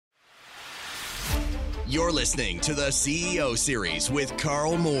You're listening to the CEO Series with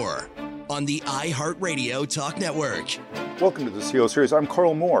Karl Moore on the iHeartRadio Talk Network. Welcome to the CEO Series. I'm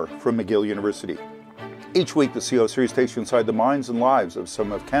Karl Moore from McGill University. Each week, the CEO Series takes you inside the minds and lives of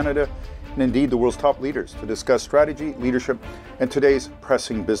some of Canada and indeed the world's top leaders to discuss strategy, leadership, and today's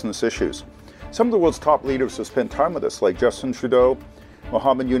pressing business issues. Some of the world's top leaders have spent time with us, like Justin Trudeau,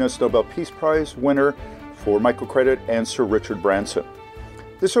 Mohammed Yunus, Nobel Peace Prize winner for microcredit, and Sir Richard Branson.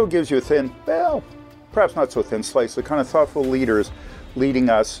 This show gives you a thin, well, perhaps not so thin slice, the kind of thoughtful leaders leading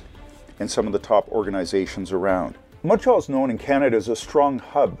us in some of the top organizations around. Montreal is known in Canada as a strong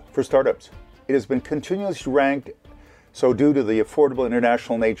hub for startups. It has been continuously ranked so due to the affordable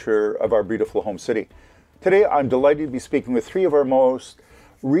international nature of our beautiful home city. Today, I'm delighted to be speaking with three of our most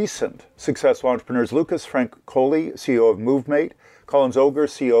recent successful entrepreneurs, Lucas Francioli, CEO of MoveMate, Oghor,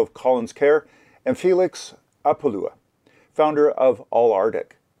 CEO of Collogh Cares, and Felix Aupalu, founder of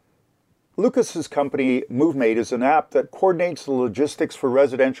Artic. Lucas's company, MoveMate, is an app that coordinates the logistics for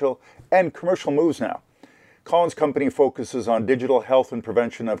residential and commercial moves now. Colin's company focuses on digital health and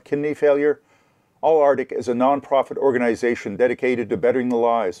prevention of kidney failure. Artic is a non-profit organization dedicated to bettering the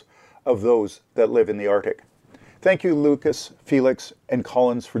lives of those that live in the Arctic. Thank you, Lucas, Felix, and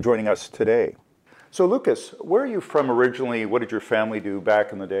Collins for joining us today. So, Lucas, where are you from originally? What did your family do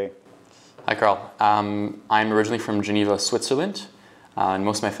back in the day? Hi, Karl. I'm originally from Geneva, Switzerland, and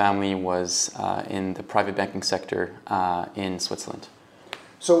most of my family was in the private banking sector in Switzerland.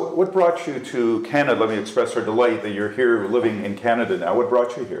 So what brought you to Canada? Let me express our delight that you're here living in Canada now. What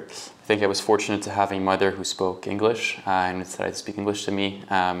brought you here? I think I was fortunate to have a mother who spoke English and decided to speak English to me.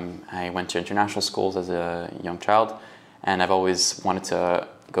 I went to international schools as a young child, and I've always wanted to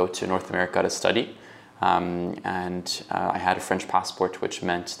go to North America to study. I had a French passport, which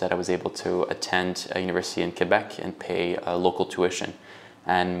meant that I was able to attend a university in Quebec and pay a local tuition.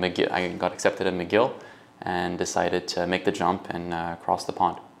 And I got accepted at McGill and decided to make the jump and cross the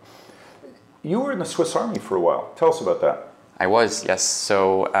pond. You were in the Swiss Army for a while. Tell us about that. I was, yes.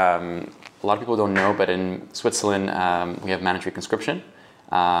 So a lot of people don't know, but in Switzerland we have mandatory conscription.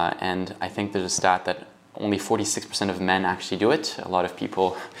 And I think there's a stat that only 46% of men actually do it. A lot of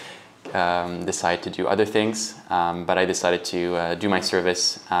people decide to do other things, but I decided to do my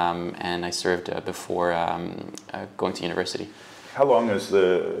service, and I served before going to university. How long is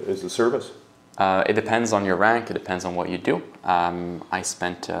the service? It depends on your rank. It depends on what you do. I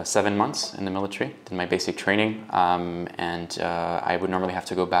spent 7 months in the military, did my basic training, and I would normally have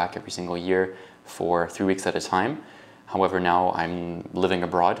to go back every single year for 3 weeks at a time. However, now I'm living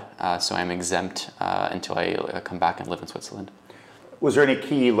abroad, so I'm exempt until I come back and live in Switzerland. Was there any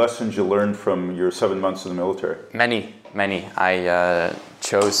key lessons you learned from your 7 months in the military? Many. I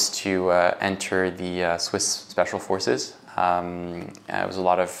chose to enter the Swiss Special Forces. It was a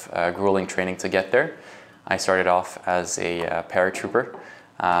lot of grueling training to get there. I started off as a paratrooper,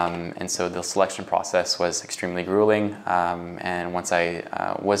 and so the selection process was extremely grueling. And once I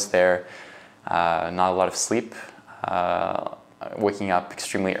was there, not a lot of sleep, waking up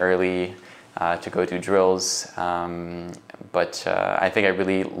extremely early to go do drills. But I think I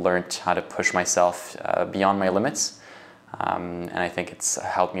really learned how to push myself beyond my limits. And I think it's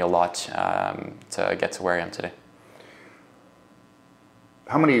helped me a lot to get to where I am today.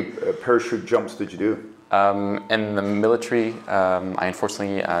 How many parachute jumps did you do? In the military, I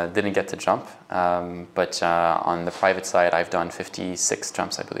unfortunately didn't get to jump. But on the private side, I've done 56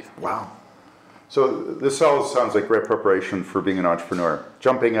 jumps, I believe. Wow. So this all sounds like great preparation for being an entrepreneur,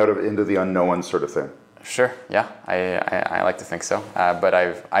 jumping out into the unknown sort of thing. Sure, yeah, I like to think so. But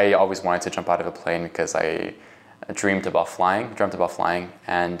I always wanted to jump out of a plane because I dreamt about flying,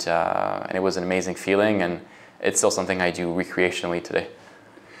 and it was an amazing feeling, and it's still something I do recreationally today.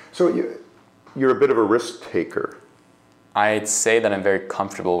 So you're a bit of a risk taker. I'd say that I'm very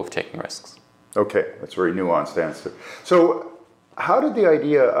comfortable with taking risks. Okay, that's a very nuanced answer. So how did the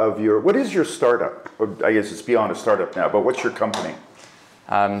idea of what is your startup? I guess it's beyond a startup now, but what's your company?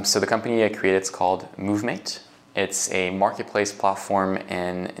 So the company I created is called MoveMate. It's a marketplace platform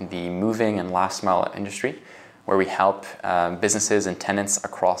in the moving and last mile industry where we help businesses and tenants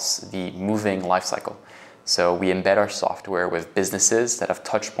across the moving life cycle. So we embed our software with businesses that have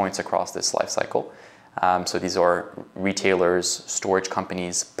touch points across this life cycle. So these are retailers, storage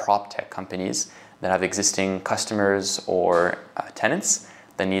companies, prop tech companies that have existing customers or tenants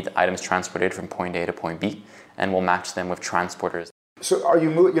that need items transported from point A to point B, and we'll match them with transporters. So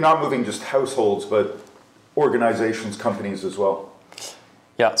you're not moving just households, but organizations, companies as well?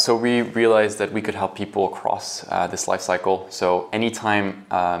 Yeah, so we realized that we could help people across this life cycle. So anytime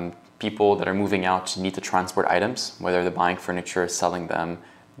people that are moving out need to transport items, whether they're buying furniture, selling them,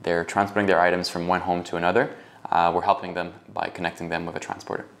 they're transporting their items from one home to another. We're helping them by connecting them with a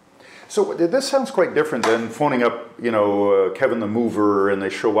transporter. So this sounds quite different than phoning up, Kevin the mover, and they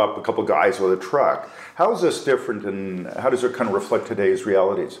show up, a couple guys with a truck. How is this different, and how does it kind of reflect today's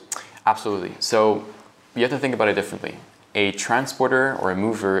realities? Absolutely. So you have to think about it differently. A transporter or a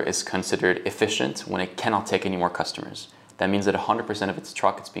mover is considered efficient when it cannot take any more customers. That means that 100% of its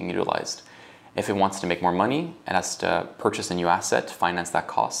truck is being utilized. If it wants to make more money, it has to purchase a new asset, finance that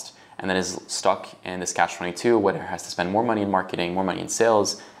cost, and then is stuck in this catch-22 where it has to spend more money in marketing, more money in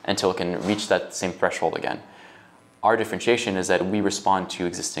sales, until it can reach that same threshold again. Our differentiation is that we respond to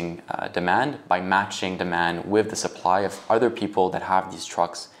existing demand by matching demand with the supply of other people that have these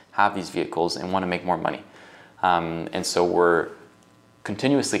trucks, have these vehicles, and want to make more money. And so we're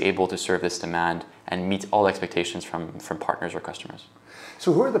continuously able to serve this demand and meet all expectations from partners or customers.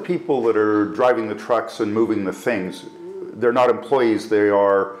 So who are the people that are driving the trucks and moving the things? They're not employees, they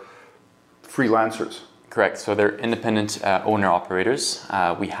are freelancers. Correct. So they're independent owner-operators.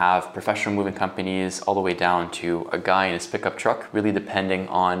 We have professional moving companies all the way down to a guy in his pickup truck, really depending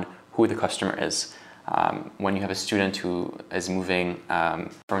on who the customer is. When you have a student who is moving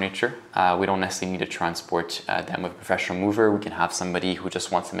furniture, we don't necessarily need to transport them with a professional mover. We can have somebody who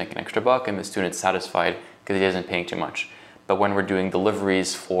just wants to make an extra buck and the student's satisfied because he isn't paying too much. But when we're doing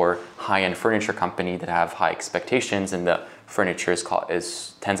deliveries for high-end furniture company that have high expectations and the furniture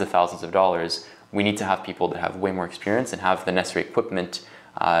is tens of thousands of dollars, we need to have people that have way more experience and have the necessary equipment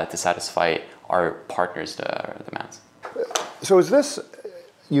to satisfy our partners' demands. So is this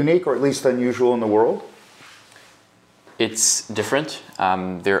unique or at least unusual in the world? It's different.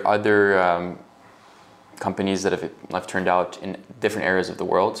 There are other companies that have turned out in different areas of the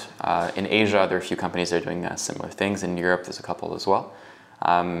world. In Asia, there are a few companies that are doing similar things. In Europe, there's a couple as well.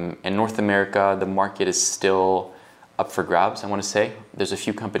 In North America, the market is still up for grabs, I want to say. There's a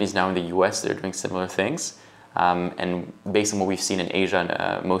few companies now in the US that are doing similar things. And based on what we've seen in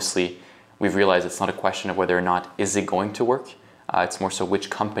Asia, mostly, we've realized it's not a question of whether or not is it going to work. It's more so which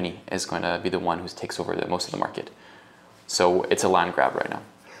company is going to be the one who takes over most of the market. So it's a land grab right now.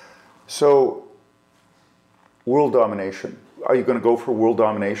 So world domination. Are you going to go for world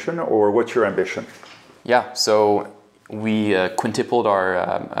domination, or what's your ambition? Yeah, so we quintupled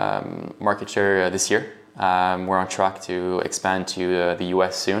our market share this year. We're on track to expand to the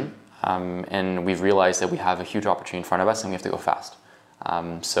US soon. And we've realized that we have a huge opportunity in front of us and we have to go fast.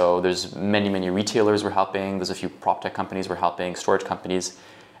 So there's many retailers we're helping. There's a few prop tech companies we're helping, storage companies.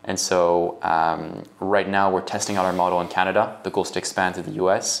 And so right now we're testing out our model in Canada. The goal is to expand to the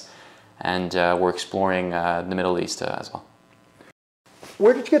US. And we're exploring the Middle East as well.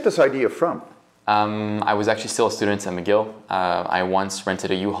 Where did you get this idea from? I was actually still a student at McGill. I once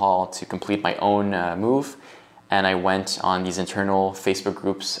rented a U-Haul to complete my own move. And I went on these internal Facebook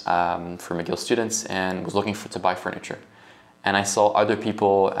groups for McGill students and was looking to buy furniture. And I saw other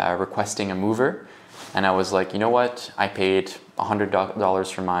people requesting a mover. And I was like, you know what? I paid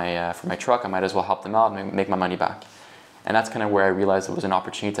 $100 for my truck. I might as well help them out and make my money back. And that's kind of where I realized it was an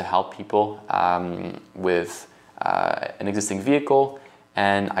opportunity to help people with an existing vehicle.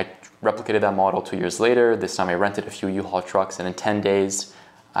 And I replicated that model 2 years later. This time I rented a few U-Haul trucks, and in 10 days,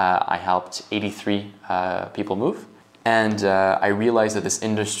 I helped 83 people move. And I realized that this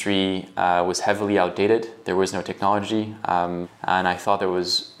industry was heavily outdated. There was no technology. And I thought it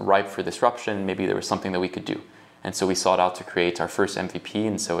was ripe for disruption. Maybe there was something that we could do. And so we sought out to create our first MVP,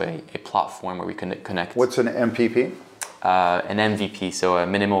 and so a platform where we can connect. What's an MPP? An MVP, so a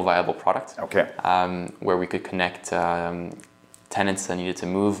minimal viable product. Okay. Where we could connect tenants that needed to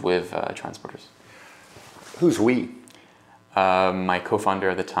move with transporters. Who's we? My co-founder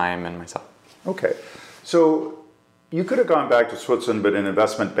at the time and myself. Okay. So you could have gone back to Switzerland, but an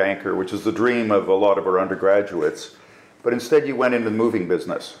investment banker, which is the dream of a lot of our undergraduates. But instead you went into the moving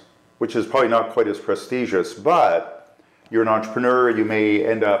business, which is probably not quite as prestigious, but you're an entrepreneur. You may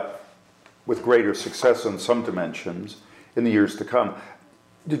end up with greater success on some dimensions in the years to come.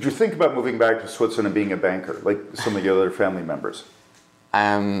 Did you think about moving back to Switzerland and being a banker, like some of the other family members?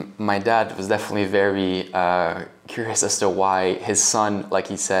 My dad was definitely very curious as to why his son, like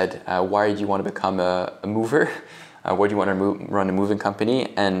he said, why do you want to become a mover? Why do you want to run a moving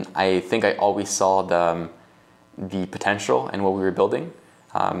company? And I think I always saw the potential in what we were building.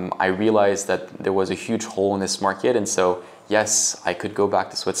 I realized that there was a huge hole in this market, and so yes, I could go back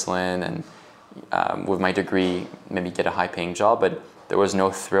to Switzerland and with my degree maybe get a high-paying job, but there was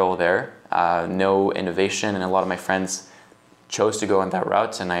no thrill there, no innovation, and a lot of my friends chose to go on that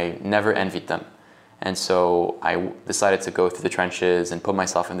route, and I never envied them. And so I decided to go through the trenches and put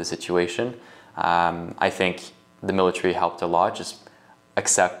myself in the situation. I think the military helped a lot, just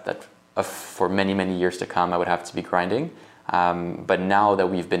accept that for many, many years to come, I would have to be grinding. But now that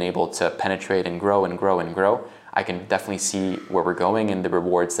we've been able to penetrate and grow and grow and grow, I can definitely see where we're going, and the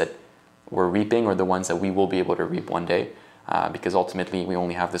rewards that we're reaping are the ones that we will be able to reap one day, because ultimately we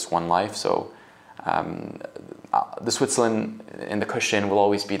only have this one life. So the Switzerland in the cushion will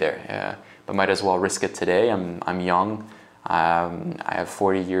always be there, but might as well risk it today. I'm young. I have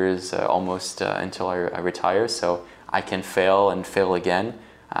 40 years almost until I retire, so I can fail and fail again,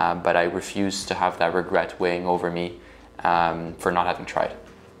 but I refuse to have that regret weighing over me for not having tried.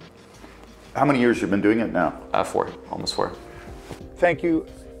 How many years you've been doing it now? 4, almost 4. Thank you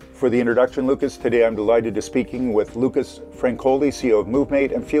for the introduction, Lucas. Today I'm delighted to speaking with Lucas Francioli, CEO of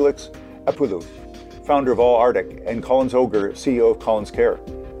MoveMate, and Felix Aupalu, founder of Artic, and Collins Oghor, CEO of Collogh Cares.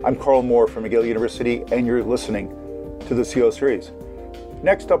 I'm Karl Moore from McGill University, and you're listening to the CEO series.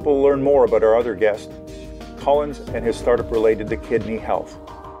 Next up, we'll learn more about our other guest, Collins, and his startup related to kidney health.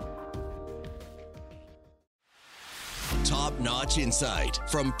 Top-notch insight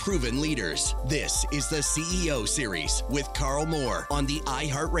from proven leaders. This is the CEO series with Karl Moore on the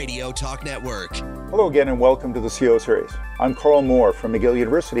iHeartRadio Talk Network. Hello again and welcome to the CEO series. I'm Karl Moore from McGill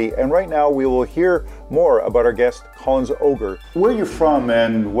University, and right now we will hear more about our guest, Collins Oghor. Where are you from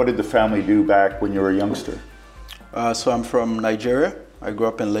and what did the family do back when you were a youngster? So I'm from Nigeria. I grew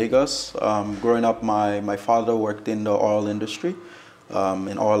up in Lagos. Growing up, my father worked in the oil industry.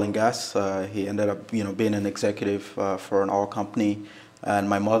 In oil and gas. He ended up, being an executive for an oil company, and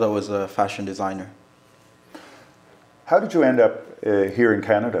my mother was a fashion designer. How did you end up here in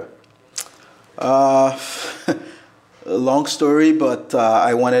Canada? Long story, but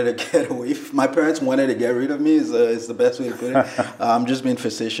I wanted to get away. My parents wanted to get rid of me, is the best way to put it. I'm just being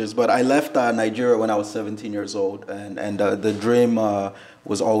facetious, but I left Nigeria when I was 17 years old, and the dream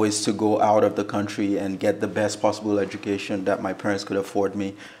was always to go out of the country and get the best possible education that my parents could afford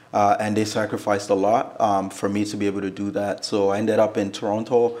me. And they sacrificed a lot for me to be able to do that. So I ended up in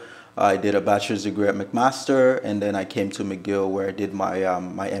Toronto. I did a bachelor's degree at McMaster, and then I came to McGill where I did my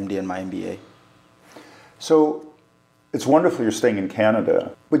MD and my MBA. So it's wonderful you're staying in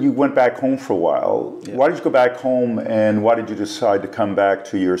Canada, but you went back home for a while. Yeah. Why did you go back home, and why did you decide to come back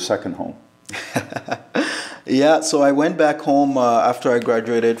to your second home? Yeah, so I went back home after I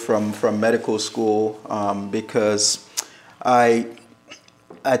graduated from medical school because I'd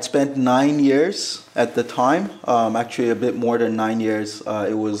spent 9 years at the time, actually a bit more than 9 years.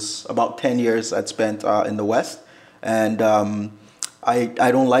 It was about 10 years I'd spent in the West. And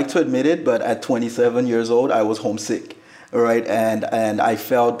I don't like to admit it, but at 27 years old, I was homesick, right? And I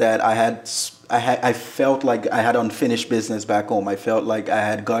felt that I felt like I had unfinished business back home. I felt like I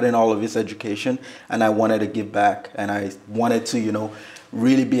had gotten all of this education and I wanted to give back. And I wanted to,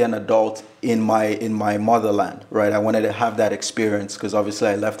 really be an adult in my motherland, right? I wanted to have that experience because obviously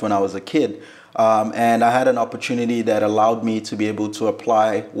I left when I was a kid. And I had an opportunity that allowed me to be able to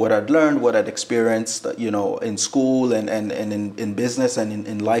apply what I'd learned, what I'd experienced, in school and in business and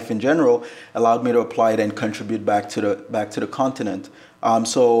in life in general, allowed me to apply it and contribute back to the continent.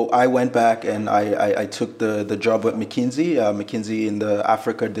 So I went back and I took the job at McKinsey in the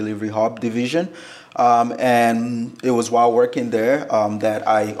Africa Delivery Hub division. And it was while working there that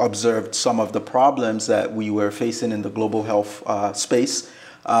I observed some of the problems that we were facing in the global health space.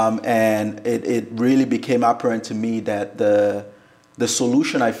 And it really became apparent to me that the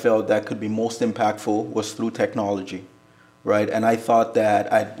solution I felt that could be most impactful was through technology, right? And I thought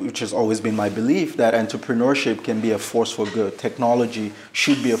that, which has always been my belief, that entrepreneurship can be a force for good. Technology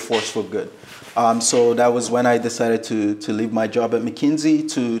should be a force for good. So that was when I decided to leave my job at McKinsey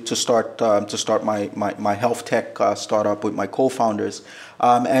to start my health tech startup with my co-founders.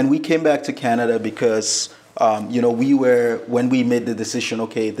 And we came back to Canada because when we made the decision,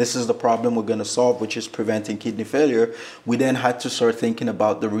 okay, this is the problem we're going to solve, which is preventing kidney failure, we then had to start thinking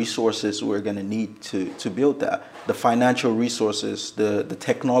about the resources we're going to need to build that. The financial resources, the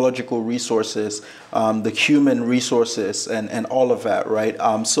technological resources, the human resources, and all of that, right?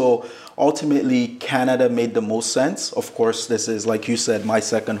 So ultimately, Canada made the most sense. Of course, this is, like you said, my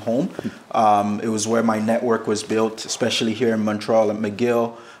second home. It was where my network was built, especially here in Montreal at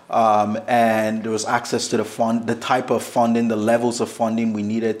McGill. And there was access to the type of funding, the levels of funding we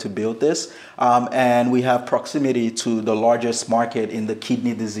needed to build this. And we have proximity to the largest market in the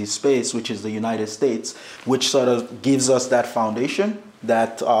kidney disease space, which is the United States, which sort of gives us that foundation,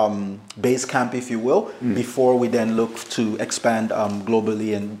 that base camp, if you will, before we then look to expand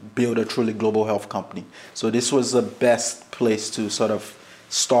globally and build a truly global health company. So this was the best place to sort of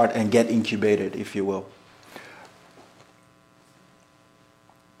start and get incubated, if you will.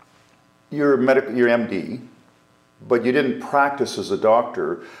 You're MD, but you didn't practice as a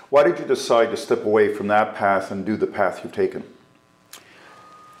doctor. Why did you decide to step away from that path and do the path you've taken?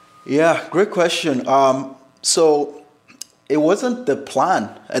 Yeah, great question. So it wasn't the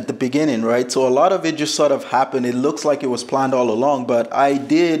plan at the beginning, right? So a lot of it just sort of happened. It looks like it was planned all along, but I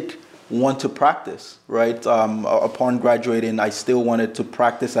did want to practice, right? Upon graduating, I still wanted to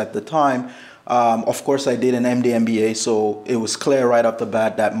practice at the time. Of course, I did an MD MBA, so it was clear right off the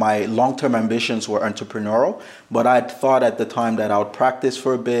bat that my long-term ambitions were entrepreneurial, but I thought at the time that I would practice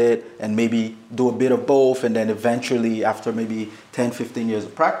for a bit and maybe do a bit of both, and then eventually, after maybe 10, 15 years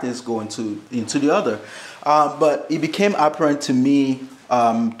of practice, go into the other. But it became apparent to me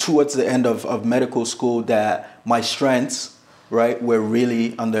towards the end of medical school that my strengths, right, were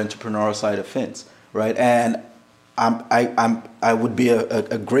really on the entrepreneurial side of things, right? And I would be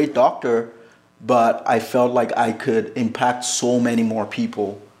a great doctor, but I felt like I could impact so many more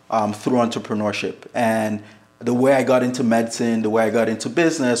people through entrepreneurship. And the way I got into medicine, the way I got into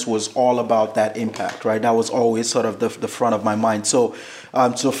business was all about that impact, right? That was always sort of the front of my mind. So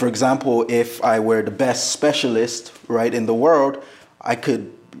for example, if I were the best specialist, right, in the world, I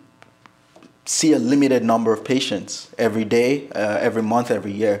could see a limited number of patients every day, every month,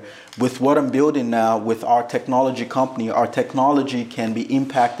 every year. With what I'm building now, with our technology company, our technology can be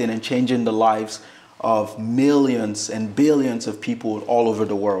impacting and changing the lives of millions and billions of people all over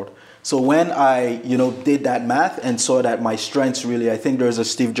the world. So when I, did that math and saw that my strengths really, I think there's a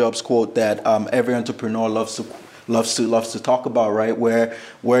Steve Jobs quote that every entrepreneur loves to talk about, right?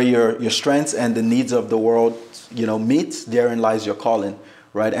 Where your strengths and the needs of the world, meet, therein lies your calling.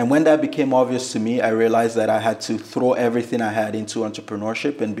 Right. And when that became obvious to me, I realized that I had to throw everything I had into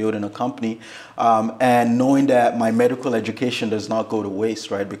entrepreneurship and building a company. And knowing that my medical education does not go to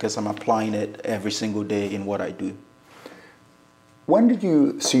waste, right, because I'm applying it every single day in what I do. When did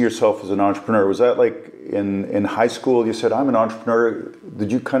you see yourself as an entrepreneur? Was that like in high school? You said, I'm an entrepreneur.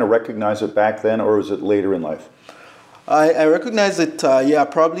 Did you kind of recognize it back then, or was it later in life? I recognized it,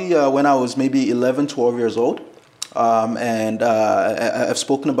 probably when I was maybe 11, 12 years old. I've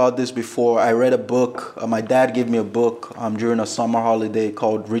spoken about this before. I read a book. My dad gave me a book during a summer holiday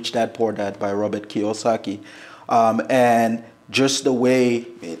called Rich Dad Poor Dad by Robert Kiyosaki. And just the way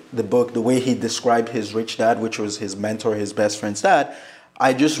he described his rich dad, which was his mentor, his best friend's dad,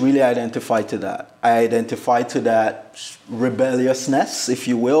 I just really identified to that. I identified to that rebelliousness, if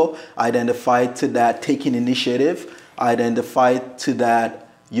you will. I identified to that taking initiative. I identified to that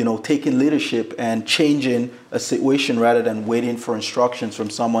taking leadership and changing a situation rather than waiting for instructions from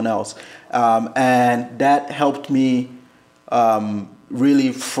someone else. And that helped me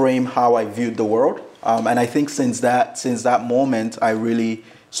really frame how I viewed the world. And I think since that moment, I really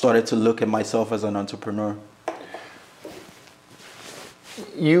started to look at myself as an entrepreneur.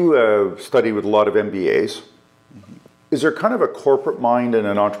 You studied with a lot of MBAs. Mm-hmm. Is there kind of a corporate mind and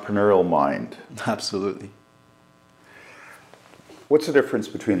an entrepreneurial mind? Absolutely. What's the difference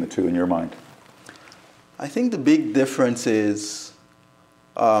between the two in your mind? I think the big difference is,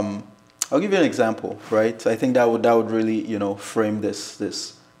 I'll give you an example, right? I think that would really, frame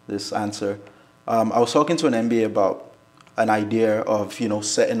this answer. I was talking to an MBA about an idea of,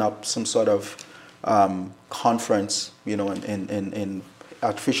 setting up some sort of conference, in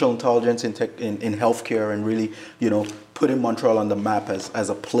artificial intelligence in healthcare, and really, putting Montreal on the map as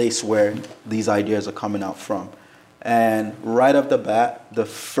a place where these ideas are coming out from. And right off the bat, the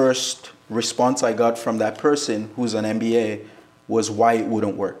first response I got from that person who's an MBA was why it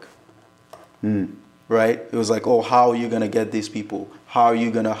wouldn't work. Right? It was like, oh, how are you going to get these people?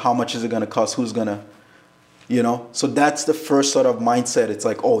 How much is it going to cost? Who's going to, So that's the first sort of mindset. It's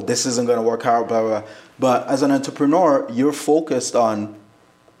like, oh, this isn't going to work out, blah, blah, blah. But as an entrepreneur, you're focused on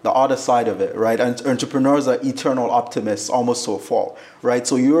the other side of it, right? And entrepreneurs are eternal optimists, almost to a fault, right?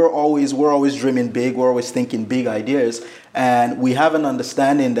 So we're always dreaming big, we're always thinking big ideas, and we have an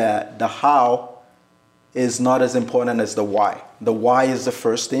understanding that the how is not as important as the why. The why is the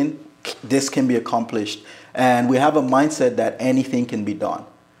first thing. This can be accomplished, and we have a mindset that anything can be done,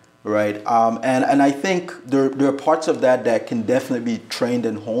 right? And I think there are parts of that can definitely be trained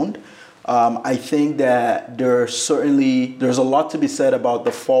and honed. I think that there's a lot to be said about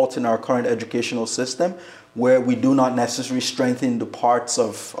the fault in our current educational system, where we do not necessarily strengthen the parts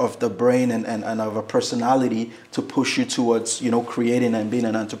of the brain and of a personality to push you towards, creating and being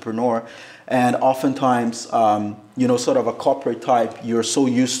an entrepreneur. And oftentimes, sort of a corporate type, you're so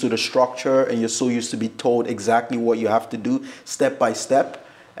used to the structure and you're so used to be told exactly what you have to do step by step.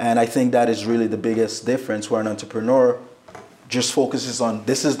 And I think that is really the biggest difference, where an entrepreneur just focuses on,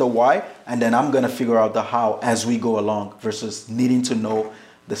 this is the why, and then I'm going to figure out the how as we go along, versus needing to know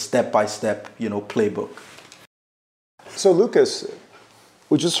the step-by-step, playbook. So Lucas,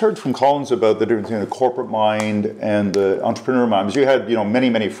 we just heard from Collins about the difference between the corporate mind and the entrepreneur mind. You had,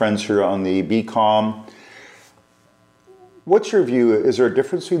 many friends here on the BCom. What's your view? Is there a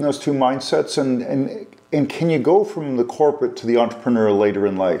difference between those two mindsets? And can you go from the corporate to the entrepreneur later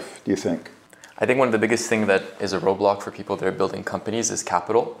in life, do you think? I think one of the biggest things that is a roadblock for people that are building companies is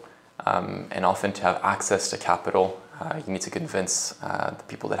capital. And often to have access to capital, you need to convince the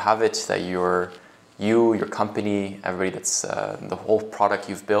people that have it that your company, everybody that's the whole product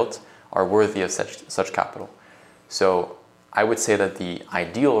you've built are worthy of such capital. So I would say that the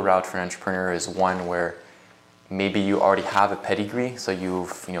ideal route for an entrepreneur is one where maybe you already have a pedigree, so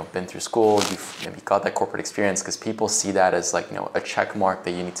you've been through school, you've maybe got that corporate experience, because people see that as a check mark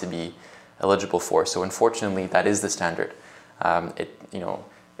that you need to be eligible for. So unfortunately, that is the standard.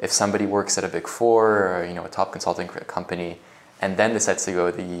 If somebody works at a Big Four or a top consulting company, and then decides to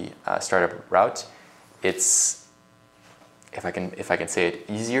go the startup route, it's, if I can say it,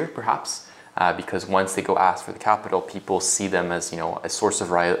 easier perhaps. Because once they go ask for the capital, people see them as a source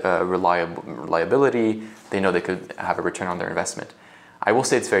of reliability. They know they could have a return on their investment. I will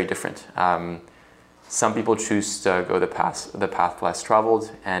say it's very different. Some people choose to go the path less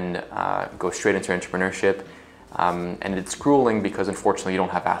traveled and go straight into entrepreneurship, and it's grueling because unfortunately you don't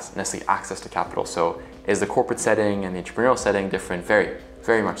have necessarily access to capital. So is the corporate setting and the entrepreneurial setting different? Very,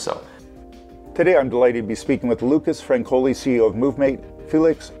 very much so. Today I'm delighted to be speaking with Lucas Francioli, CEO of MoveMate,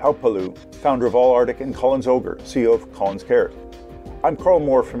 Felix Aupalu, founder of Artic, and Collins Oghor, CEO of Collogh Cares. I'm Karl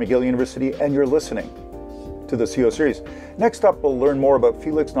Moore from McGill University, and you're listening to the CEO series. Next up, we'll learn more about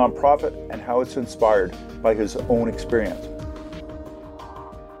Felix nonprofit and how it's inspired by his own experience.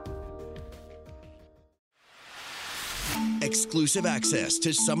 Exclusive access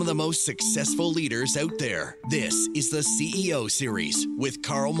to some of the most successful leaders out there. This is the CEO series with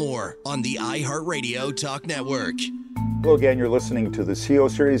Karl Moore on the iHeartRadio Talk Network. Hello again, you're listening to the CEO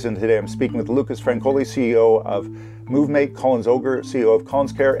series, and today I'm speaking with Lucas Francioli, CEO of MoveMate, Collins Oghor, CEO of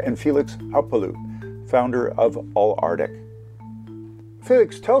Collogh Cares, and Felix Aupalu, founder of Artic.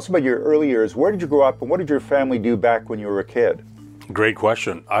 Felix, tell us about your early years. Where did you grow up, and what did your family do back when you were a kid? Great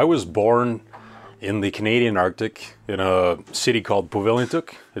question. I was born in the Canadian Arctic in a city called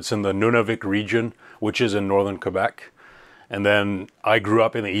Puvillentuk. It's in the Nunavik region, which is in northern Quebec. And then I grew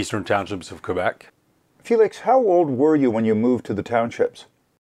up in the eastern townships of Quebec. Felix, how old were you when you moved to the townships?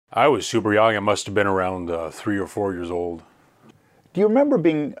 I was super young. I must have been around 3 or 4 years old. Do you remember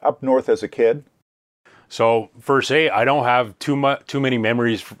being up north as a kid? So, per se, I don't have too many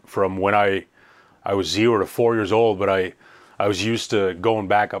memories from when I was 0 to 4 years old, but I was used to going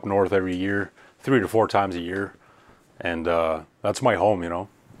back up north every year, 3 to 4 times a year. And that's my home,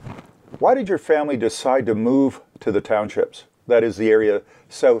 Why did your family decide to move to the townships? That is the area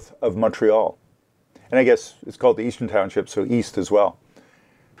south of Montreal. And I guess it's called the Eastern Township, so east as well.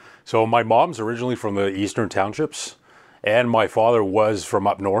 So my mom's originally from the Eastern Townships, and my father was from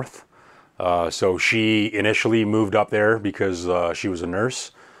up north. So she initially moved up there because she was a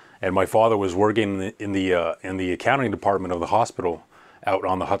nurse, and my father was working in the accounting department of the hospital out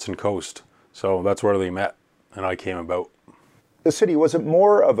on the Hudson coast. So that's where they met, and I came about. The city, was it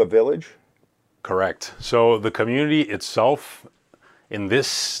more of a village? Correct. So the community itself, in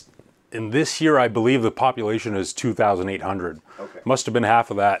this year, I believe the population is 2,800. Okay. Must have been half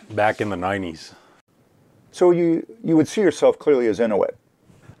of that back in the 90s. So you would see yourself clearly as Inuit?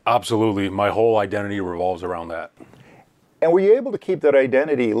 Absolutely. My whole identity revolves around that. And were you able to keep that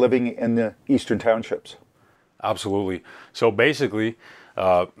identity living in the Eastern Townships? Absolutely. So basically,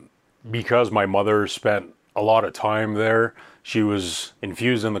 because my mother spent a lot of time there, she was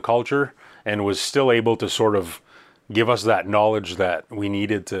infused in the culture and was still able to sort of give us that knowledge that we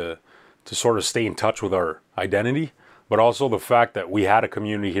needed to sort of stay in touch with our identity, but also the fact that we had a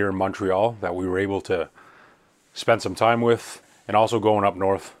community here in Montreal that we were able to spend some time with, and also going up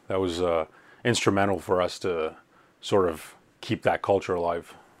north, that was instrumental for us to sort of keep that culture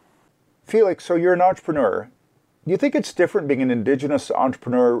alive. Felix, so you're an entrepreneur. Do you think it's different being an Indigenous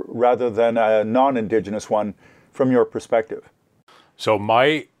entrepreneur rather than a non-Indigenous one from your perspective? So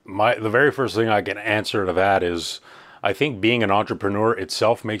the very first thing I can answer to that is, I think being an entrepreneur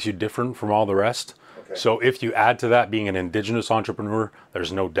itself makes you different from all the rest. Okay. So if you add to that being an Indigenous entrepreneur,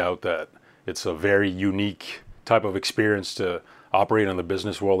 there's no doubt that it's a very unique type of experience to operate in the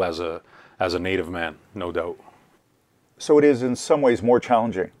business world as a Native man, no doubt. So it is in some ways more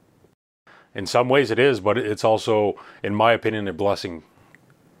challenging? In some ways it is, but it's also, in my opinion, a blessing.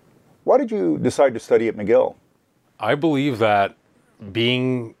 Why did you decide to study at McGill? I believe that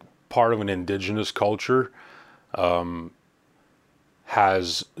being part of an Indigenous culture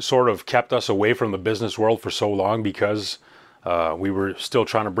has sort of kept us away from the business world for so long because we were still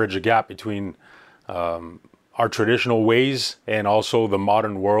trying to bridge a gap between our traditional ways and also the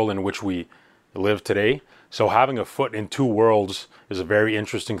modern world in which we live today. So having a foot in two worlds is a very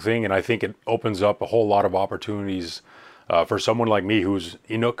interesting thing, and I think it opens up a whole lot of opportunities for someone like me who's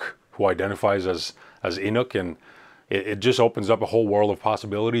Inuk, who identifies as Inuk, and it just opens up a whole world of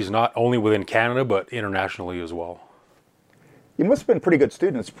possibilities, not only within Canada, but internationally as well. You must have been a pretty good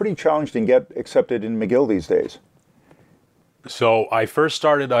student. It's pretty challenging to get accepted in McGill these days. So I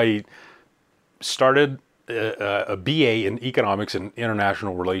started a BA in Economics and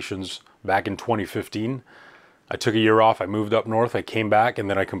International Relations back in 2015. I took a year off, I moved up north, I came back, and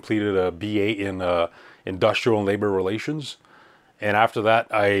then I completed a BA in Industrial and Labor Relations. And after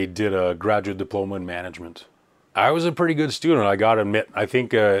that, I did a graduate diploma in management. I was a pretty good student, I gotta admit. I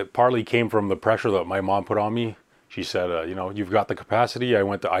think partly came from the pressure that my mom put on me. She said, you've got the capacity. I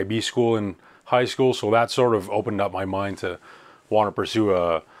went to IB school in high school, so that sort of opened up my mind to want to pursue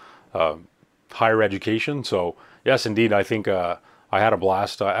a higher education. So yes, indeed, I think I had a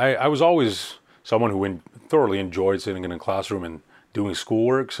blast. I was always someone who thoroughly enjoyed sitting in a classroom and doing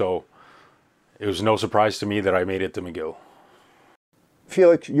schoolwork, so it was no surprise to me that I made it to McGill.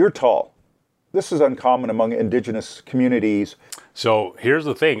 Felix, you're tall. This is uncommon among Indigenous communities. So here's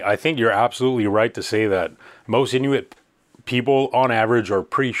the thing. I think you're absolutely right to say that most Inuit people on average are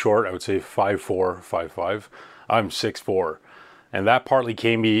pretty short. I would say 5'4", 5'5". I'm 6'4". And that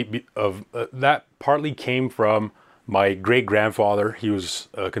partly came from my great-grandfather. He was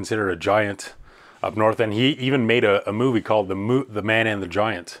considered a giant up north, and he even made a movie called The Man and the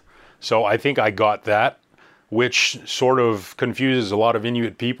Giant. So I think I got that, which sort of confuses a lot of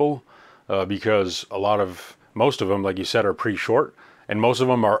Inuit people because most of them, like you said, are pretty short, and most of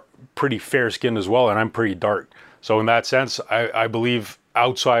them are pretty fair-skinned as well, and I'm pretty dark. So in that sense, I believe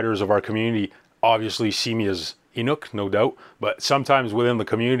outsiders of our community obviously see me as Inuk, no doubt, but sometimes within the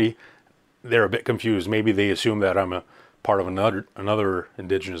community, they're a bit confused. Maybe they assume that I'm a part of another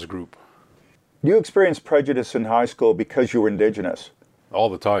Indigenous group. You experienced prejudice in high school because you were Indigenous? All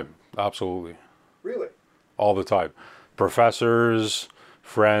the time, absolutely. Really? All the time. Professors,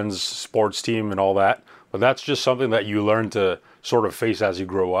 friends, sports team, and all that. But that's just something that you learn to sort of face as you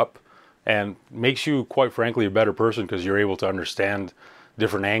grow up, and makes you, quite frankly, a better person because you're able to understand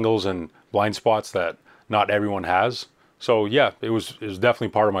different angles and blind spots that not everyone has. So yeah, it was definitely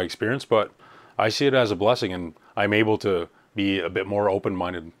part of my experience, but I see it as a blessing, and I'm able to be a bit more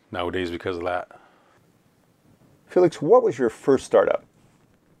open-minded nowadays because of that. Felix, what was your first startup?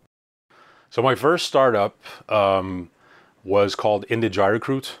 So my first startup was called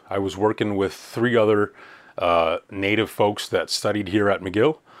Indigenous. I was working with 3 other native folks that studied here at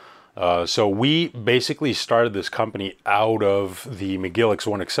McGill. So we basically started this company out of the McGill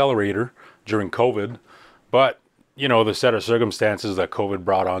X1 Accelerator during COVID, but the set of circumstances that COVID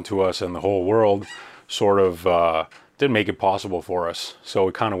brought onto us and the whole world sort of didn't make it possible for us. So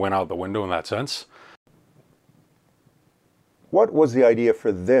it kind of went out the window in that sense. What was the idea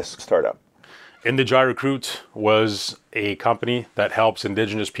for this startup? Indigenous was a company that helps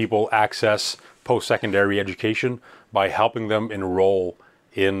Indigenous people access post-secondary education by helping them enroll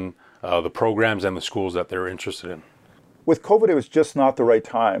in the programs and the schools that they're interested in. With COVID, it was just not the right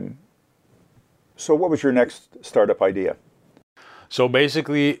time. So what was your next startup idea? So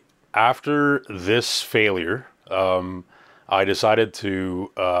basically, after this failure, I decided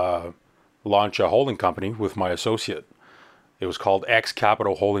to launch a holding company with my associate. It was called X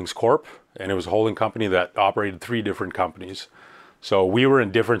Capital Holdings Corp, and it was a holding company that operated 3 different companies. So we were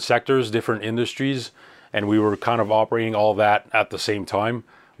in different sectors, different industries, and we were kind of operating all that at the same time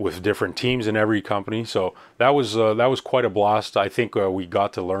with different teams in every company. So that was quite a blast. I think we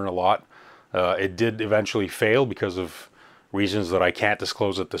got to learn a lot. It did eventually fail because of reasons that I can't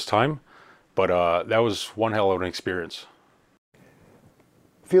disclose at this time, but that was one hell of an experience.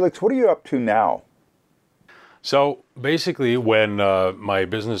 Felix, what are you up to now? So basically, when my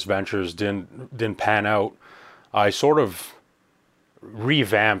business ventures didn't pan out, I sort of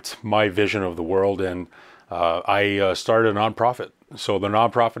revamped my vision of the world, and I started a nonprofit. So the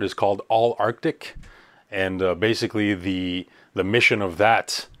nonprofit is called All Artic, and basically the mission of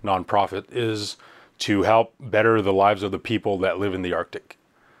that nonprofit is to help better the lives of the people that live in the Arctic.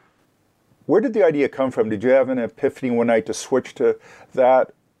 Where did the idea come from? Did you have an epiphany one night to switch to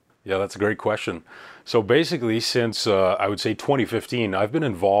that? Yeah, that's a great question. So basically, since I would say 2015, I've been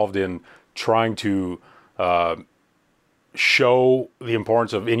involved in trying to show the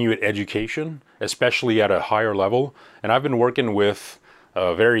importance of Inuit education, especially at a higher level. And I've been working with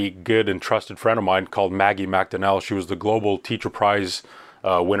a very good and trusted friend of mine called Maggie McDonnell. She was the Global Teacher Prize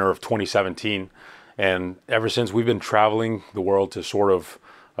winner of 2017. And ever since, we've been traveling the world to sort of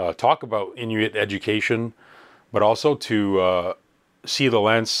talk about Inuit education, but also to see the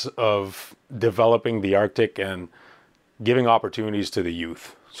lens of developing the Arctic and giving opportunities to the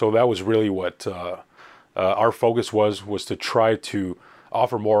youth. So that was really what our focus was to try to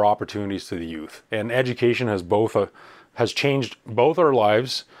offer more opportunities to the youth. And education has changed both our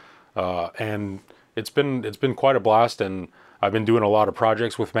lives, and it's been quite a blast. And I've been doing a lot of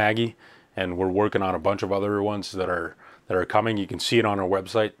projects with Maggie, and we're working on a bunch of other ones that are coming. You can see it on our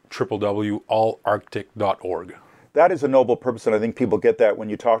website, www.allarctic.org. That is a noble purpose, and I think people get that when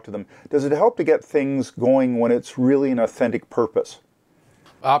you talk to them. Does it help to get things going when it's really an authentic purpose?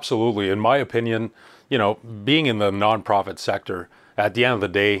 Absolutely. In my opinion, being in the nonprofit sector, at the end of the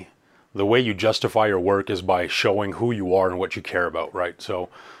day, the way you justify your work is by showing who you are and what you care about, right? So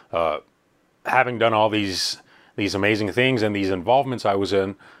having done all these amazing things and these involvements I was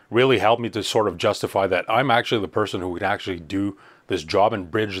in really helped me to sort of justify that I'm actually the person who could actually do this job and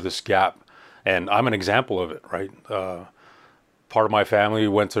bridge this gap. And I'm an example of it, right? Part of my family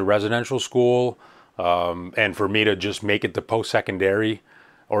went to residential school, and for me to just make it to post-secondary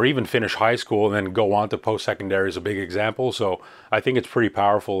or even finish high school and then go on to post-secondary is a big example. So I think it's pretty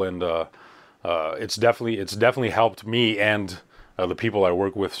powerful, and it's definitely helped me and the people I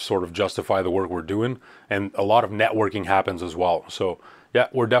work with sort of justify the work we're doing. And a lot of networking happens as well. So yeah,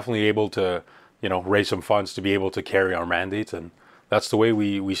 we're definitely able to, raise some funds to be able to carry our mandates, and that's the way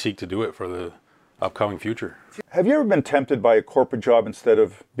we seek to do it for the upcoming future. Have you ever been tempted by a corporate job instead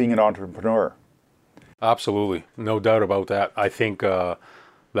of being an entrepreneur? Absolutely. No doubt about that. I think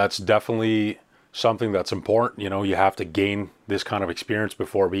that's definitely something that's important. You have to gain this kind of experience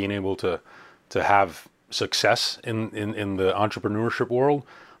before being able to have success in the entrepreneurship world.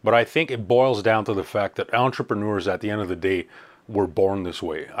 But I think it boils down to the fact that entrepreneurs, at the end of the day, were born this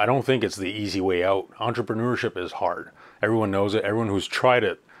way. I don't think it's the easy way out. Entrepreneurship is hard. Everyone knows it. Everyone who's tried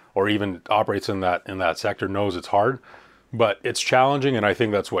it or even operates in that sector knows it's hard, but it's challenging. And I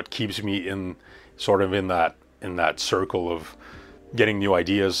think that's what keeps me in that circle of getting new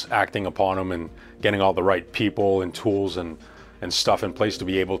ideas, acting upon them, and getting all the right people and tools and stuff in place to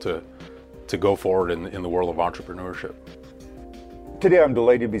be able to go forward in the world of entrepreneurship. Today I'm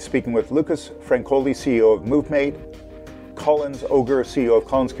delighted to be speaking with Lucas Francioli, CEO of MoveMate, Collins Oghor, CEO of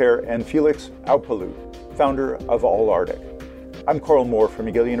Collogh Cares, and Felix Aupalu, founder of Artic. I'm Karl Moore from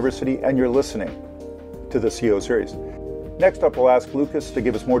McGill University, and you're listening to the CEO series. Next up, we'll ask Lucas to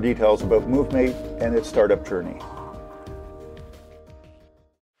give us more details about MoveMate and its startup journey.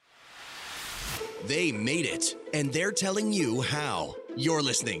 They made it, and they're telling you how. You're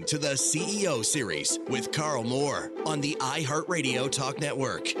listening to the CEO series with Karl Moore on the iHeartRadio Talk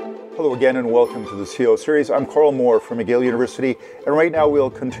Network. Hello again, and welcome to the CEO series. I'm Karl Moore from McGill University, and right now we'll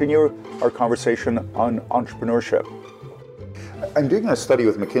continue our conversation on entrepreneurship. I'm doing a study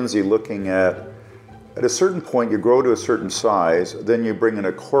with McKinsey looking at a certain point you grow to a certain size, then you bring in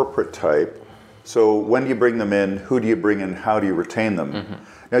a corporate type. So when do you bring them in, who do you bring in, how do you retain them? Mm-hmm.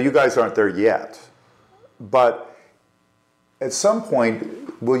 Now you guys aren't there yet, but at some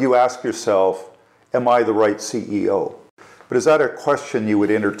point will you ask yourself, am I the right CEO? But is that a question you would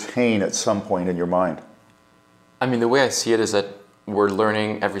entertain at some point in your mind? I mean, the way I see it is that we're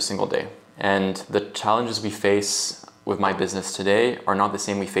learning every single day. And the challenges we face with my business today are not the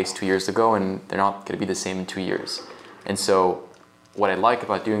same we faced 2 years ago, and they're not going to be the same in 2 years. And so what I like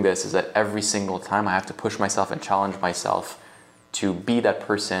about doing this is that every single time I have to push myself and challenge myself to be that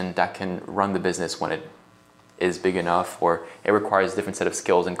person that can run the business when it is big enough, or it requires a different set of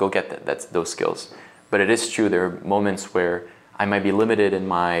skills, and go get those skills. But it is true, there are moments where I might be limited in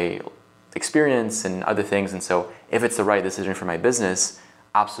my experience and other things. And so if it's the right decision for my business,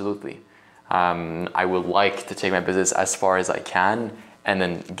 absolutely. I would like to take my business as far as I can and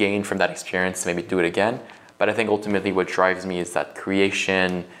then gain from that experience to maybe do it again. But I think ultimately what drives me is that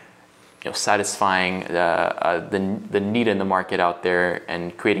creation, satisfying the need in the market out there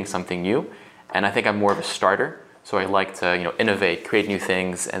and creating something new. And I think I'm more of a starter. So I like to innovate, create new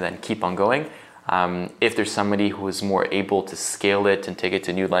things, and then keep on going. If there's somebody who is more able to scale it and take it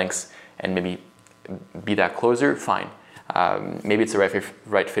to new lengths and maybe be that closer, fine. Maybe it's the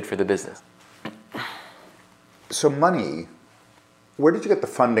right fit for the business. So money, where did you get the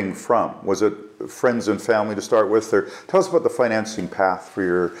funding from? Was it friends and family to start with? Or tell us about the financing path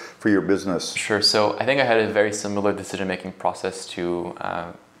for your business. Sure. So I think I had a very similar decision-making process to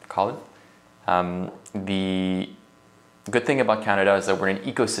Colin. good thing about Canada is that we're in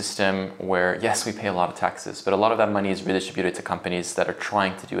an ecosystem where, yes, we pay a lot of taxes, but a lot of that money is redistributed to companies that are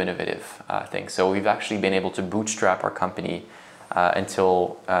trying to do innovative things. So we've actually been able to bootstrap our company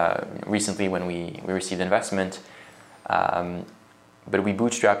until recently when we received investment. But we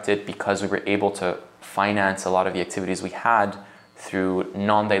bootstrapped it because we were able to finance a lot of the activities we had through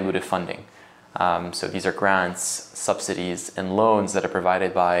non-dilutive funding. So these are grants, subsidies, and loans that are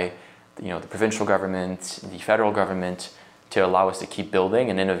provided by the provincial government, the federal government, to allow us to keep building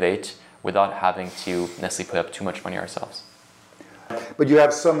and innovate without having to necessarily put up too much money ourselves. But you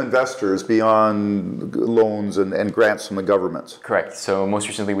have some investors beyond loans and grants from the governments. Correct. So most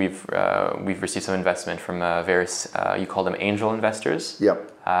recently, we've received some investment from various, you call them angel investors.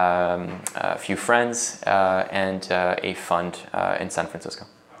 Yep. A few friends and a fund in San Francisco.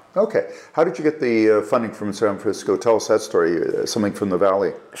 Okay. How did you get the funding from San Francisco? Tell us that story, something from the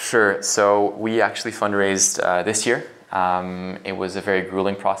Valley. Sure. So we actually fundraised this year. It was a very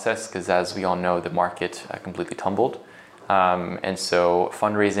grueling process because, as we all know, the market completely tumbled. And so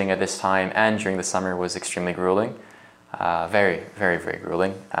fundraising at this time and during the summer was extremely grueling, very, very, very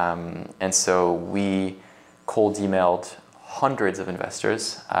grueling. And so we cold emailed hundreds of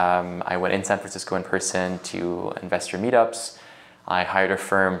investors. I went in San Francisco in person to investor meetups. I hired a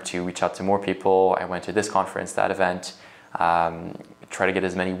firm to reach out to more people. I went to this conference, that event, try to get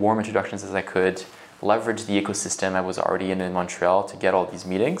as many warm introductions as I could, leverage the ecosystem I was already in Montreal to get all these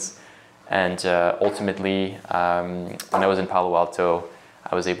meetings. And ultimately, when I was in Palo Alto,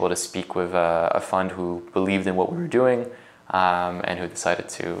 I was able to speak with a fund who believed in what we were doing and who decided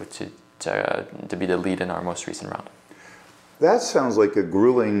to be the lead in our most recent round. That sounds like a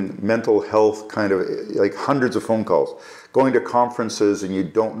grueling mental health kind of, like hundreds of phone calls, going to conferences and you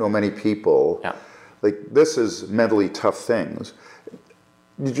don't know many people. Yeah. Like, this is mentally tough things.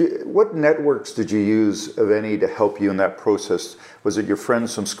 What networks did you use, of any, to help you in that process? Was it your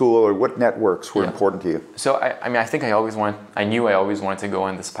friends from school, or what networks were important to you? So I knew I always wanted to go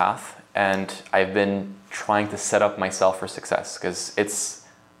on this path, and I've been trying to set up myself for success because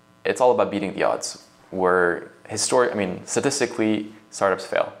it's all about beating the odds. Statistically, startups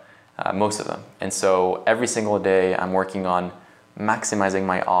fail, most of them, and so every single day I'm working on maximizing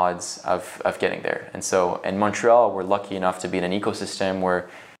my odds of getting there. And so in Montreal, we're lucky enough to be in an ecosystem where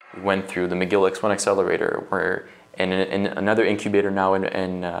we went through the McGill X1 Accelerator. We're in another incubator now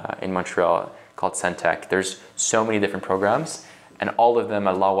in Montreal called Centec. There's so many different programs, and all of them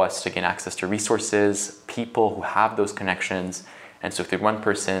allow us to gain access to resources, people who have those connections. And so through one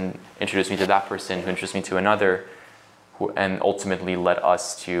person introduced me to that person, who introduced me to another, and ultimately led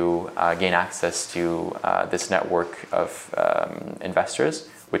us to gain access to this network of investors,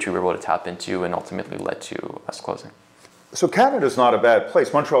 which we were able to tap into and ultimately led to us closing. So Canada's not a bad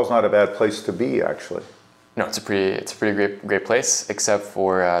place. Montreal's not a bad place to be, actually. No, it's a pretty great place, except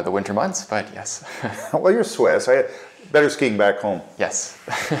for the winter months, but yes. Well, you're Swiss. Better skiing back home. Yes.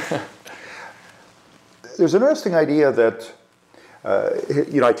 There's an interesting idea that,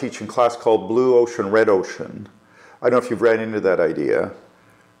 I teach in class called Blue Ocean, Red Ocean. I don't know if you've ran into that idea.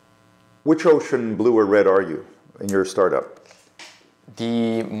 Which ocean, blue or red, are you in your startup?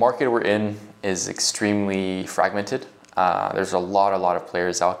 The market we're in is extremely fragmented. There's a lot of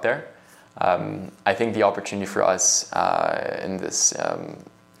players out there. I think the opportunity for us in this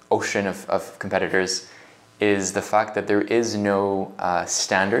ocean of competitors is the fact that there is no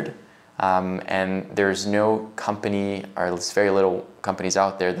standard, and there's no company, or there's very little companies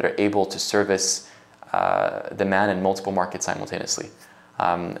out there that are able to service demand in multiple markets simultaneously.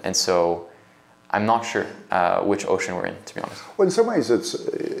 And so I'm not sure which ocean we're in, to be honest. Well, in some ways, it's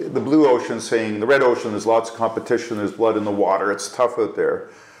the blue ocean saying the red ocean, there's lots of competition, there's blood in the water, it's tough out there.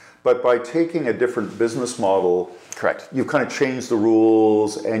 But by taking a different business model, correct, you've kind of changed the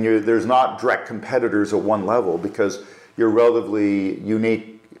rules, and there's not direct competitors at one level because you're relatively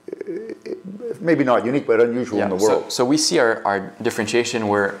unique. Maybe not unique, but unusual in the world. So we see our differentiation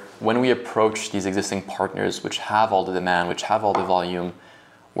where when we approach these existing partners, which have all the demand, which have all the volume,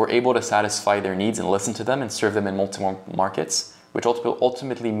 we're able to satisfy their needs and listen to them and serve them in multiple markets, which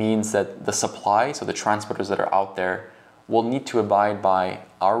ultimately means that the supply, so the transporters that are out there, will need to abide by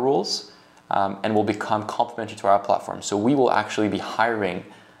our rules and will become complementary to our platform. So we will actually be hiring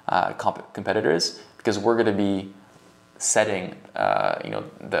competitors because we're going to be setting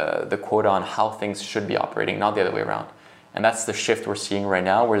the quota on how things should be operating, not the other way around. And that's the shift we're seeing right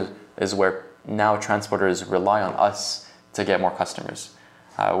now, where now transporters rely on us to get more customers.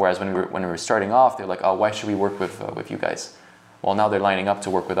 Whereas when we were starting off, they're like, oh, why should we work with you guys? Well, now they're lining up to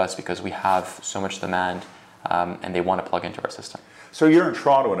work with us because we have so much demand and they want to plug into our system. So you're in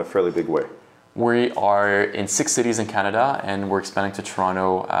Toronto in a fairly big way. We are in 6 cities in Canada, and we're expanding to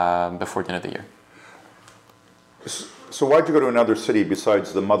Toronto before the end of the year. So why'd you go to another city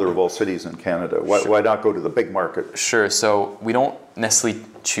besides the mother of all cities in Canada? Why not go to the big market? Sure. So we don't necessarily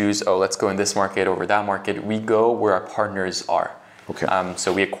choose, let's go in this market over that market. We go where our partners are. Okay.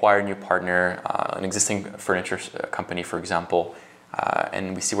 So we acquire a new partner, an existing furniture company, for example,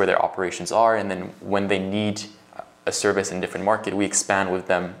 and we see where their operations are. And then when they need a service in a different market, we expand with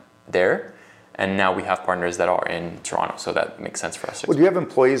them there. And now we have partners that are in Toronto, so that makes sense for us. Well, do you have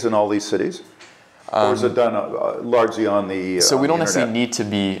employees in all these cities? Or is it done largely on the So we don't necessarily need to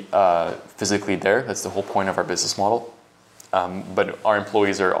be physically there. That's the whole point of our business model. But our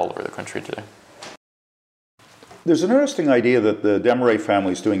employees are all over the country today. There's an interesting idea that the Desmarais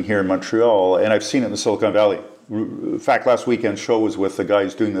family is doing here in Montreal, and I've seen it in the Silicon Valley. In fact, last weekend's show was with the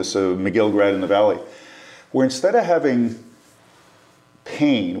guys doing this McGill grad in the Valley, where instead of having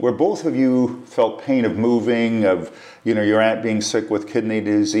pain, where both of you felt pain of moving, of your aunt being sick with kidney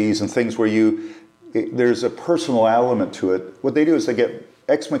disease and things where there's a personal element to it. What they do is they get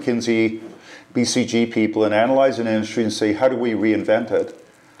ex-McKinsey, BCG people and analyze an industry and say, how do we reinvent it?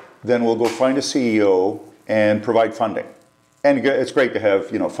 Then we'll go find a CEO and provide funding. And it's great to have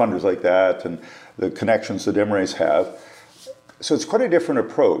funders like that and the connections the Desmarais have. So it's quite a different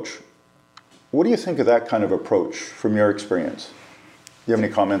approach. What do you think of that kind of approach from your experience? Do you have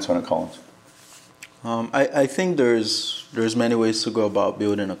any comments on it, Collins? I think there's many ways to go about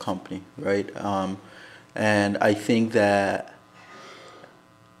building a company, right? And I think that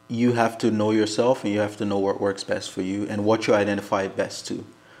you have to know yourself and you have to know what works best for you and what you identify best to.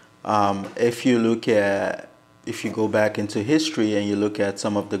 If you go back into history and you look at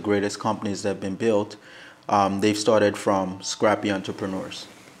some of the greatest companies that have been built, they've started from scrappy entrepreneurs,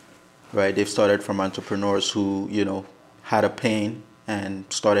 right? They've started from entrepreneurs who, had a pain and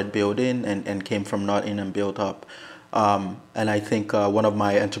started building and came from nothing and built up. And I think one of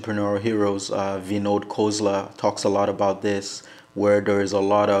my entrepreneurial heroes, Vinod Khosla, talks a lot about this, where there is a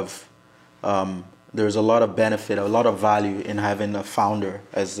lot of benefit, a lot of value in having a founder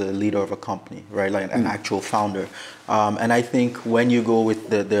as the leader of a company, right? Like an actual founder. And I think when you go with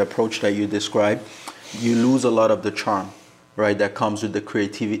the approach that you described, you lose a lot of the charm, right? That comes with the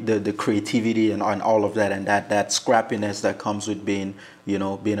creativity and all of that, and that scrappiness that comes with being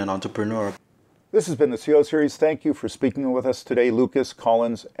an entrepreneur. This has been the CEO Series. Thank you for speaking with us today, Lucas,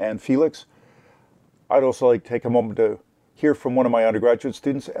 Collins, and Felix. I'd also like to take a moment to hear from one of my undergraduate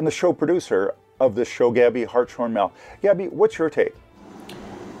students and the show producer of this show, Gabby Hartshorn-Mel. Gabby, what's your take?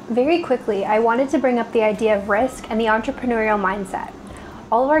 Very quickly, I wanted to bring up the idea of risk and the entrepreneurial mindset.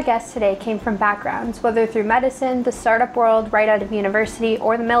 All of our guests today came from backgrounds, whether through medicine, the startup world, right out of university,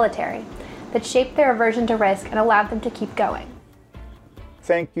 or the military, that shaped their aversion to risk and allowed them to keep going.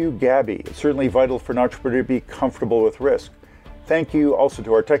 Thank you, Gabby. It's certainly vital for an entrepreneur to be comfortable with risk. Thank you also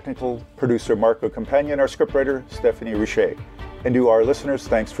to our technical producer, Marco Campagna, and our scriptwriter, Stephanie Richer. And to our listeners,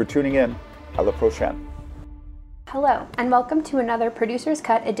 thanks for tuning in. À la prochaine. Hello, and welcome to another Producer's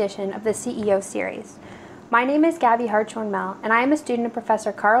Cut edition of the CEO Series. My name is Gabby Hartshorn-Mel, and I am a student of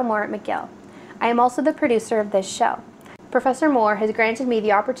Professor Karl Moore at McGill. I am also the producer of this show. Professor Moore has granted me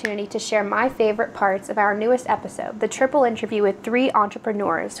the opportunity to share my favorite parts of our newest episode, the triple interview with 3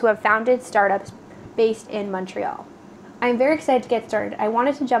 entrepreneurs who have founded startups based in Montreal. I am very excited to get started. I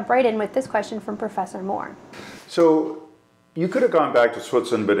wanted to jump right in with this question from Professor Moore. So you could have gone back to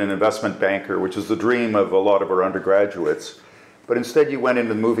Switzerland, but an investment banker, which is the dream of a lot of our undergraduates, but instead you went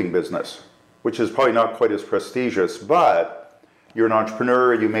into the moving business, which is probably not quite as prestigious, but you're an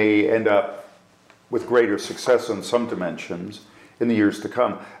entrepreneur, you may end up with greater success in some dimensions in the years to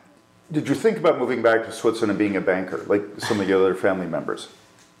come. Did you think about moving back to Switzerland and being a banker, like some of the other family members?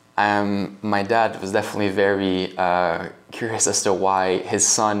 My dad was definitely very curious as to why his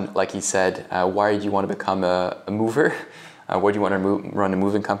son, like he said, why do you want to become a mover? Why do you want to run a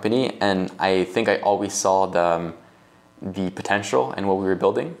moving company? And I think I always saw the potential in what we were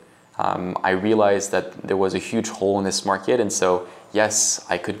building. I realized that there was a huge hole in this market, and so yes,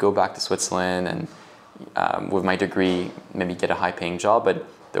 I could go back to Switzerland and with my degree maybe get a high-paying job, but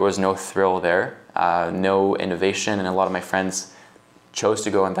there was no thrill there, no innovation, and a lot of my friends chose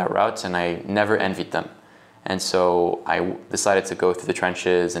to go on that route, and I never envied them. And so I decided to go through the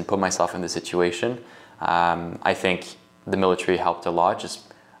trenches and put myself in this situation. I think the military helped a lot,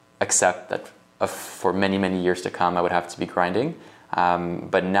 just accept that for many, many years to come, I would have to be grinding.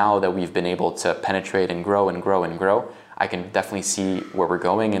 But now that we've been able to penetrate and grow and grow and grow, I can definitely see where we're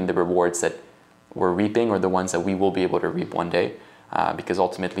going, and the rewards that we're reaping are the ones that we will be able to reap one day, because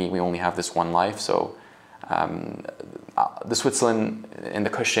ultimately we only have this one life. So the Switzerland in the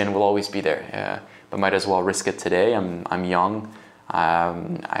cushion will always be there, but might as well risk it today. I'm young.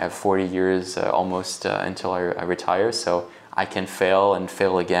 I have 40 years almost until I retire, so I can fail and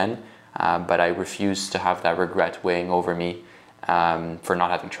fail again, but I refuse to have that regret weighing over me for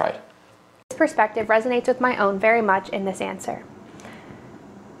not having tried. This perspective resonates with my own very much in this answer.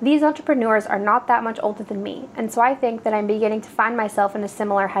 These entrepreneurs are not that much older than me, and so I think that I'm beginning to find myself in a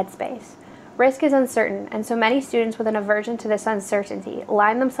similar headspace. Risk is uncertain, and so many students with an aversion to this uncertainty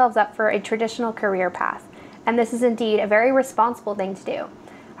line themselves up for a traditional career path, and this is indeed a very responsible thing to do.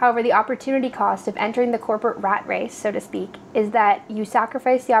 However, the opportunity cost of entering the corporate rat race, so to speak, is that you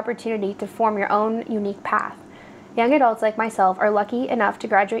sacrifice the opportunity to form your own unique path. Young adults like myself are lucky enough to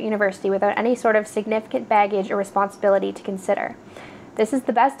graduate university without any sort of significant baggage or responsibility to consider. This is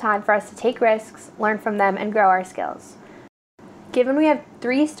the best time for us to take risks, learn from them, and grow our skills. Given we have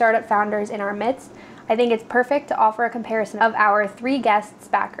 3 startup founders in our midst, I think it's perfect to offer a comparison of our 3 guests'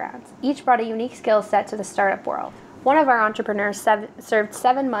 backgrounds. Each brought a unique skill set to the startup world. One of our entrepreneurs served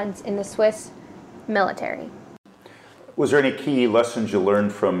 7 months in the Swiss military. Was there any key lessons you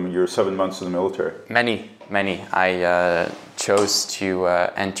learned from your 7 months in the military? Many. I chose to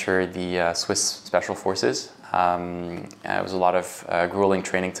enter the Swiss Special Forces. It was a lot of grueling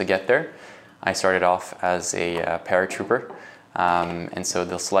training to get there. I started off as a paratrooper, and so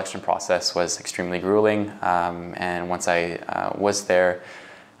the selection process was extremely grueling. And once I was there,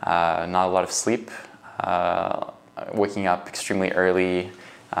 not a lot of sleep, waking up extremely early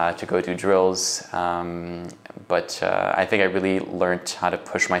to go do drills. But I think I really learned how to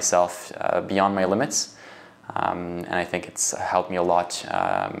push myself beyond my limits. And I think it's helped me a lot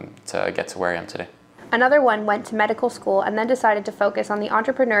to get to where I am today. Another one went to medical school and then decided to focus on the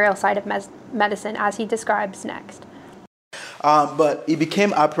entrepreneurial side of medicine, as he describes next. But it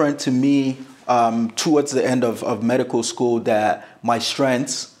became apparent to me towards the end of medical school that my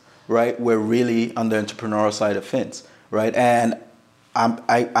strengths, right, were really on the entrepreneurial side of things, right? And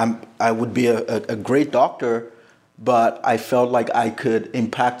I would be a great doctor, but I felt like I could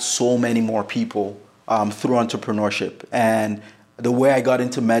impact so many more people through entrepreneurship. And the way I got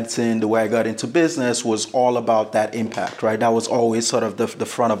into medicine, the way I got into business was all about that impact, right? That was always sort of the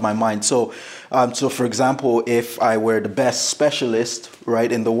front of my mind. So for example, if I were the best specialist,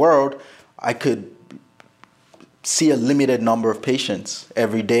 right, in the world, I could see a limited number of patients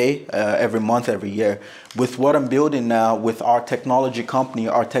every day, every month, every year. With what I'm building now, with our technology company,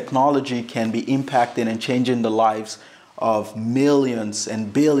 our technology can be impacting and changing the lives of millions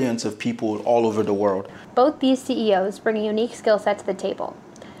and billions of people all over the world. Both these CEOs bring a unique skill set to the table.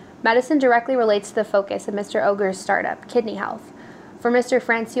 Medicine directly relates to the focus of Mr. Oghor's startup, kidney health. For Mr.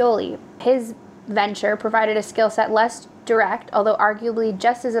 Francioli, his venture provided a skill set less direct, although arguably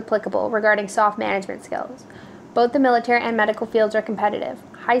just as applicable, regarding soft management skills. Both the military and medical fields are competitive,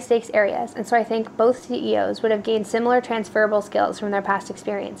 high-stakes areas, and so I think both CEOs would have gained similar transferable skills from their past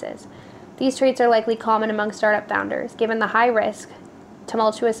experiences. These traits are likely common among startup founders, given the high-risk,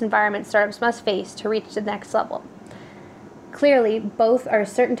 tumultuous environment startups must face to reach the next level. Clearly, both are a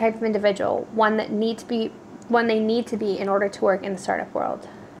certain type of individual, one they need to be in order to work in the startup world.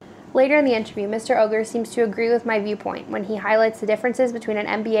 Later in the interview, Mr. Oghor seems to agree with my viewpoint when he highlights the differences between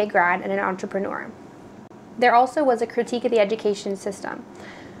an MBA grad and an entrepreneur. There also was a critique of the education system.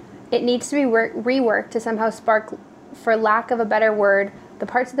 It needs to be reworked to somehow spark, for lack of a better word, the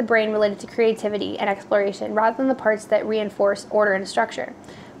parts of the brain related to creativity and exploration, rather than the parts that reinforce order and structure,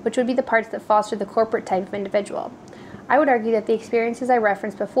 which would be the parts that foster the corporate type of individual. I would argue that the experiences I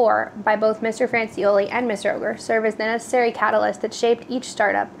referenced before by both Mr. Francioli and Mr. Oghor serve as the necessary catalyst that shaped each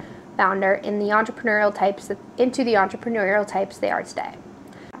startup founder into the entrepreneurial types they are today.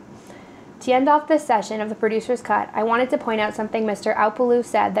 To end off this session of the Producer's Cut, I wanted to point out something Mr. Aupalu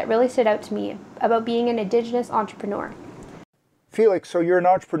said that really stood out to me about being an Indigenous entrepreneur. Felix, so you're an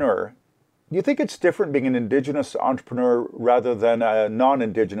entrepreneur. Do you think it's different being an Indigenous entrepreneur rather than a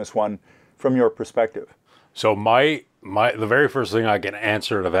non-Indigenous one from your perspective? So the very first thing I can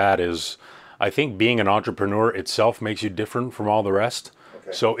answer to that is I think being an entrepreneur itself makes you different from all the rest.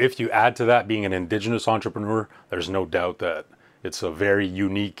 Okay. So if you add to that being an Indigenous entrepreneur, there's no doubt that it's a very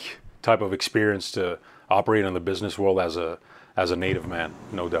unique type of experience to operate in the business world as a native man,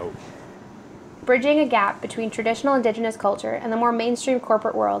 no doubt. Bridging a gap between traditional Indigenous culture and the more mainstream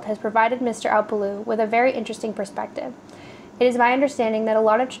corporate world has provided Mr. Aupalu with a very interesting perspective. It is my understanding that a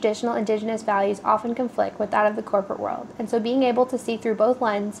lot of traditional Indigenous values often conflict with that of the corporate world, and so being able to see through both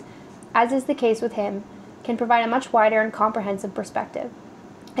lenses, as is the case with him, can provide a much wider and comprehensive perspective.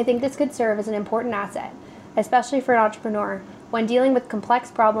 I think this could serve as an important asset, especially for an entrepreneur, when dealing with complex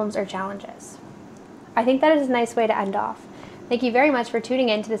problems or challenges. I think that is a nice way to end off. Thank you very much for tuning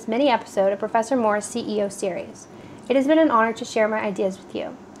in to this mini episode of Professor Moore's CEO series. It has been an honor to share my ideas with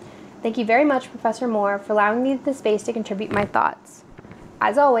you. Thank you very much, Professor Moore, for allowing me the space to contribute my thoughts.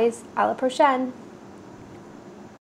 As always, à la prochaine!